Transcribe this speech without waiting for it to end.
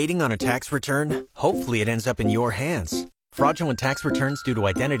Waiting on a tax return? Hopefully it ends up in your hands. Fraudulent tax returns due to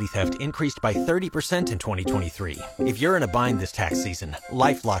identity theft increased by 30% in 2023. If you're in a bind this tax season,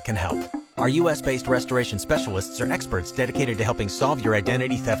 LifeLock can help. Our U.S.-based restoration specialists are experts dedicated to helping solve your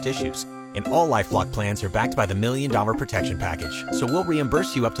identity theft issues. And all LifeLock plans are backed by the $1 Million Protection Package. So we'll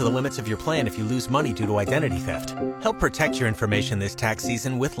reimburse you up to the limits of your plan if you lose money due to identity theft. Help protect your information this tax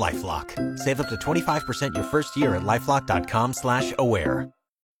season with LifeLock. Save up to 25% your first year at LifeLock.com/aware.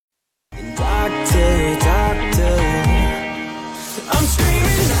 Doctor, doctor, I'm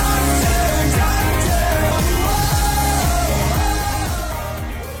screaming, doctor, doctor.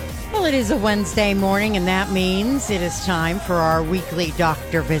 Well, it is a Wednesday morning, and that means it is time for our weekly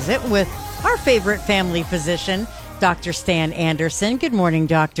doctor visit with our favorite family physician, Dr. Stan Anderson. Good morning,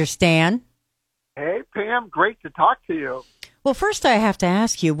 Dr. Stan. Hey, Pam. Great to talk to you. Well, first I have to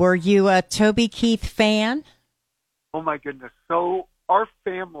ask you, were you a Toby Keith fan? Oh, my goodness. So our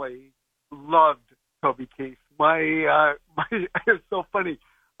family loved Toby Keith. It's so funny.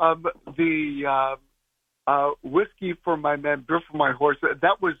 The Whiskey for My Men, Beer for My Horse,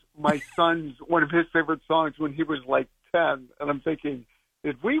 that was my son's, one of his favorite songs when he was like 10. And I'm thinking,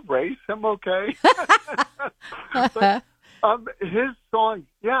 did we raise him okay? But, his songs,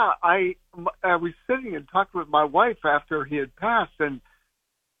 yeah, I was sitting and talking with my wife after he had passed, and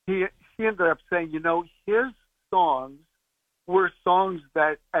she ended up saying, his songs were songs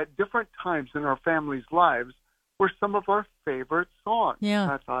that at different times in our family's lives were some of our favorite songs. Yeah.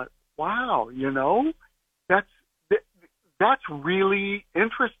 And I thought, wow, that's really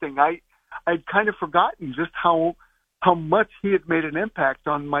interesting. I'd kind of forgotten just how much he had made an impact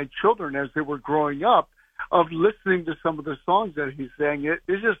on my children as they were growing up, of listening to some of the songs that he sang. It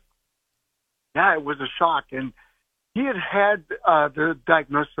was a shock. And he had the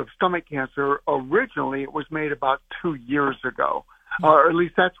diagnosis of stomach cancer. Originally, it was made about 2 years ago, or at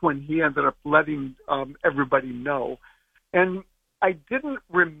least that's when he ended up letting everybody know. And I didn't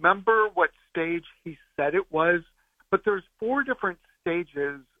remember what stage he said it was, but there's 4 different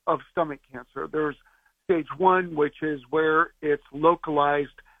stages of stomach cancer. There's stage 1, which is where it's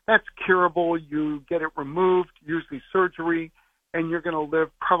localized. That's curable. You get it removed, usually surgery, and you're going to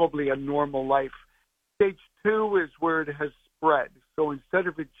live probably a normal life. Stage 2 is where it has spread. So instead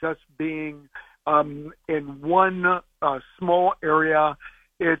of it just being in one small area,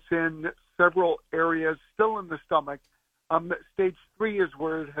 it's in several areas, still in the stomach. Stage 3 is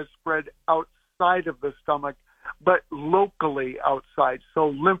where it has spread outside of the stomach, but locally outside. So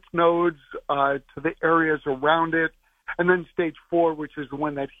lymph nodes to the areas around it. And then stage 4, which is the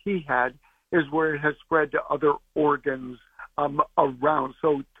one that he had, is where it has spread to other organs around.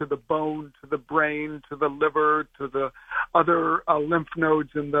 So to the bone, to the brain, to the liver, to the other lymph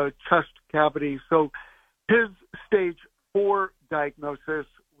nodes in the chest cavity. So his stage 4 diagnosis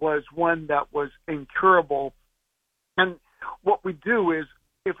was one that was incurable. And what we do is,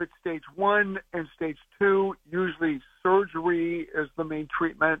 if it's stage 1 and stage 2, usually surgery is the main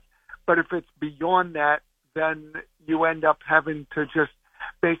treatment. But if it's beyond that, then you end up having to just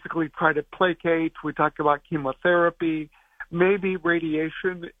basically try to placate. We talk about chemotherapy, maybe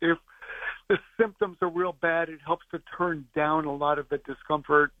radiation. If the symptoms are real bad, it helps to turn down a lot of the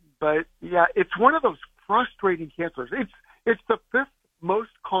discomfort. But yeah, it's one of those frustrating cancers. It's the 5th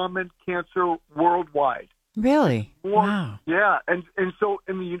most common cancer worldwide. Really? Wow. Yeah, and so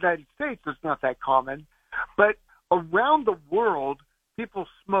in the United States, it's not that common. But around the world, people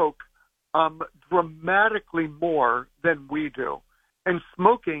smoke dramatically more than we do. And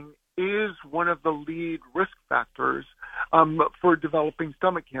smoking is one of the lead risk factors for developing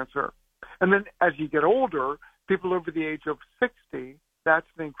stomach cancer. And then as you get older, people over the age of 60, that's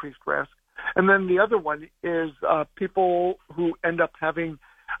an increased risk. And then the other one is people who end up having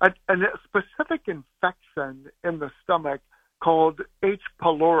a specific infection in the stomach called H.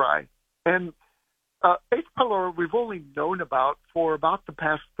 pylori. And H. pylori we've only known about for about the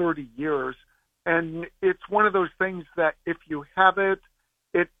past 30 years. And it's one of those things that if you have it,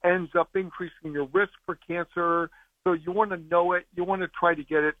 it ends up increasing your risk for cancer. So you want to know it. You want to try to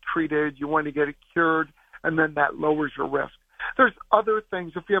get it treated. You want to get it cured. And then that lowers your risk. There's other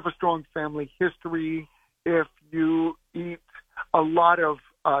things. If you have a strong family history, if you eat a lot of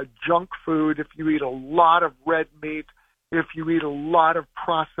junk food, if you eat a lot of red meat, if you eat a lot of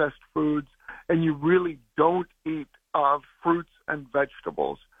processed foods, and you really don't eat fruits and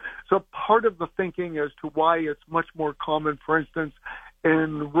vegetables. So part of the thinking as to why it's much more common, for instance,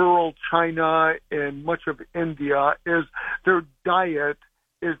 in rural China and much of India, is their diet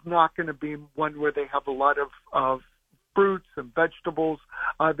is not going to be one where they have a lot of fruits and vegetables.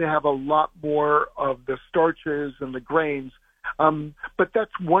 They have a lot more of the starches and the grains. But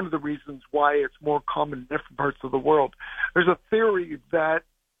that's one of the reasons why it's more common in different parts of the world. There's a theory that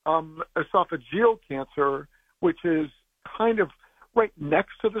esophageal cancer, which is kind of right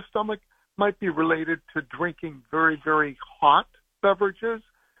next to the stomach, might be related to drinking very, very hot beverages.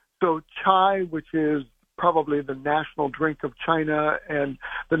 So chai, which is probably the national drink of China and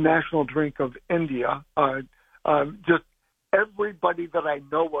the national drink of India, just everybody that I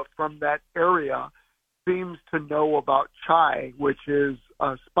know of from that area seems to know about chai, which is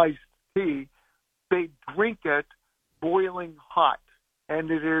spiced tea. They drink it boiling hot,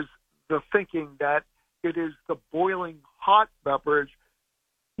 and it is the thinking that it is the boiling hot beverage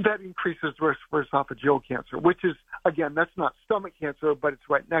that increases risk for esophageal cancer, which is, again, that's not stomach cancer, but it's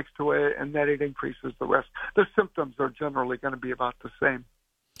right next to it, and that it increases the risk. The symptoms are generally going to be about the same.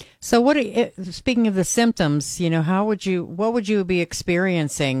 So speaking of the symptoms, what would you be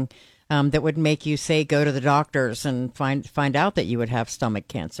experiencing that would make you say go to the doctors and find out that you would have stomach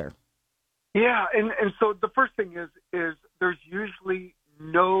cancer? Yeah, and so the first thing is there's usually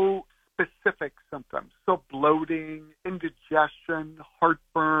no specific symptoms. So bloating, indigestion,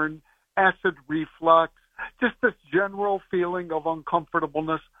 heartburn, acid reflux, just this general feeling of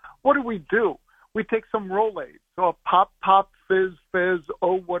uncomfortableness. What do? We take some Rolaids. So pop, pop, fizz, fizz.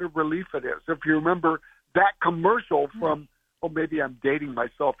 Oh, what a relief it is. If you remember that commercial from, maybe I'm dating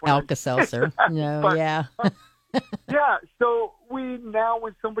myself. Alka-Seltzer. Yeah. Yeah, so we now,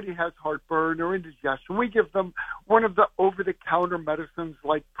 when somebody has heartburn or indigestion, we give them one of the over-the-counter medicines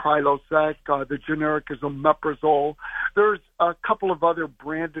like Prilosec. The generic is omeprazole. There's a couple of other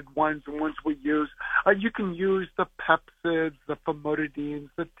branded ones, and ones we use. You can use the Pepcids, the famotidines,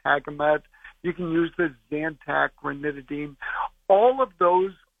 the Tagamet. You can use the Zantac, ranitidine. All of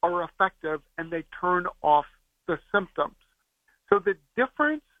those are effective, and they turn off the symptoms. So the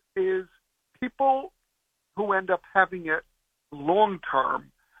difference is people who end up having it long-term,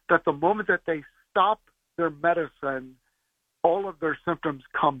 that the moment that they stop their medicine, all of their symptoms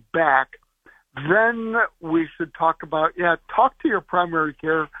come back. Then we should talk to your primary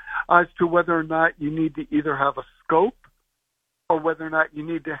care as to whether or not you need to either have a scope or whether or not you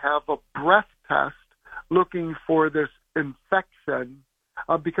need to have a breath test looking for this infection,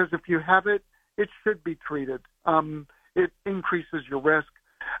 because if you have it, it should be treated. It increases your risk.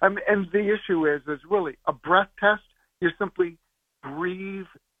 And the issue is really a breath test. You simply breathe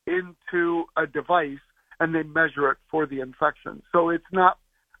into a device and they measure it for the infection. So it's not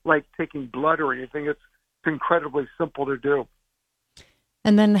like taking blood or anything. It's incredibly simple to do.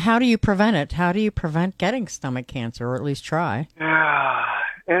 And then how do you prevent it? How do you prevent getting stomach cancer, or at least try? Yeah.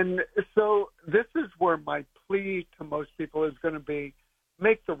 And so this is where my plea to most people is going to be,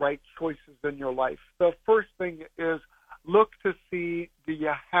 make the right choices in your life. The first thing is, look to see, do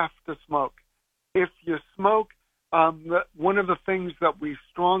you have to smoke? If you smoke, one of the things that we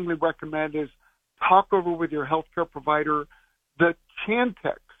strongly recommend is talk over with your healthcare provider. The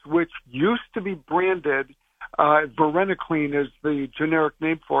Chantix, which used to be branded, varenicline is the generic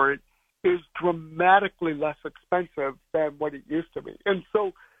name for it, is dramatically less expensive than what it used to be. And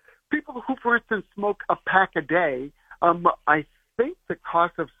so people who, for instance, smoke a pack a day, I think the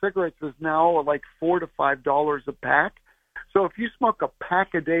cost of cigarettes is now like $4 to $5 a pack. So if you smoke a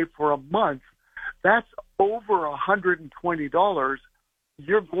pack a day for a month, that's over $120.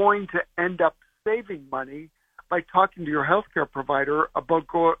 You're going to end up saving money by talking to your healthcare provider about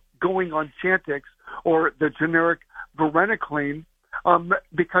going on Chantix or the generic varenicline,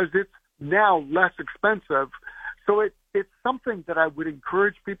 because it's now less expensive. So it's something that I would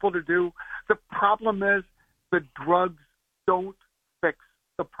encourage people to do. The problem is the drugs don't fix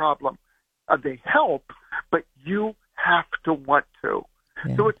the problem. They help, but you have to want to.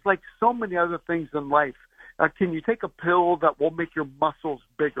 Yeah. So it's like so many other things in life. Can you take a pill that will make your muscles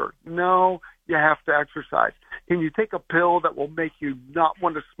bigger? No, you have to exercise. Can you take a pill that will make you not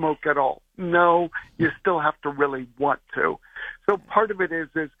want to smoke at all? No, you still have to really want to. So part of it is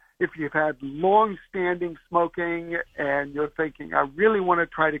if you've had long-standing smoking and you're thinking, I really want to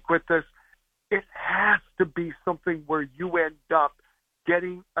try to quit this, it has to be something where you end up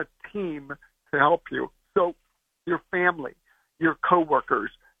getting a team to help you. So your family, your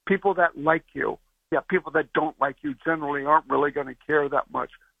coworkers, people that like you. Yeah, people that don't like you generally aren't really going to care that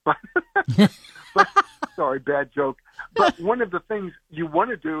much. But sorry, bad joke. But one of the things you want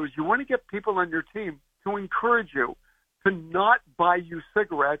to do is you want to get people on your team to encourage you to not buy you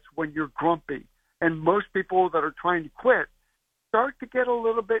cigarettes when you're grumpy. And most people that are trying to quit start to get a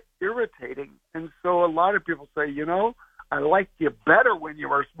little bit irritating. And so a lot of people say, I liked you better when you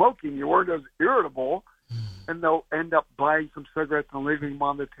were smoking. You weren't as irritable. And they'll end up buying some cigarettes and leaving them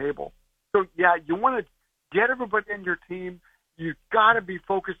on the table. So, yeah, you want to get everybody in your team you got to be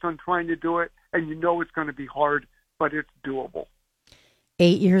focused on trying to do it, and you know it's going to be hard, but it's doable.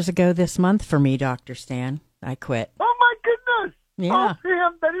 8 years ago this month for me, Dr. Stan. I quit. Oh, my goodness. Yeah. Oh,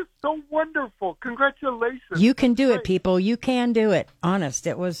 Pam, that is so wonderful. Congratulations. You can do it, people. You can do it. Honest.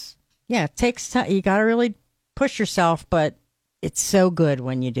 It was, it takes time. You got to really push yourself, but it's so good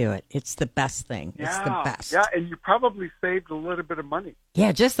when you do it. It's the best thing. Yeah. It's the best. Yeah, and you probably saved a little bit of money.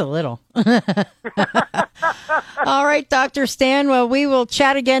 Yeah, just a little. All right, Dr. Stan. Well, we will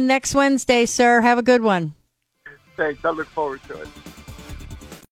chat again next Wednesday, sir. Have a good one. Thanks. I look forward to it.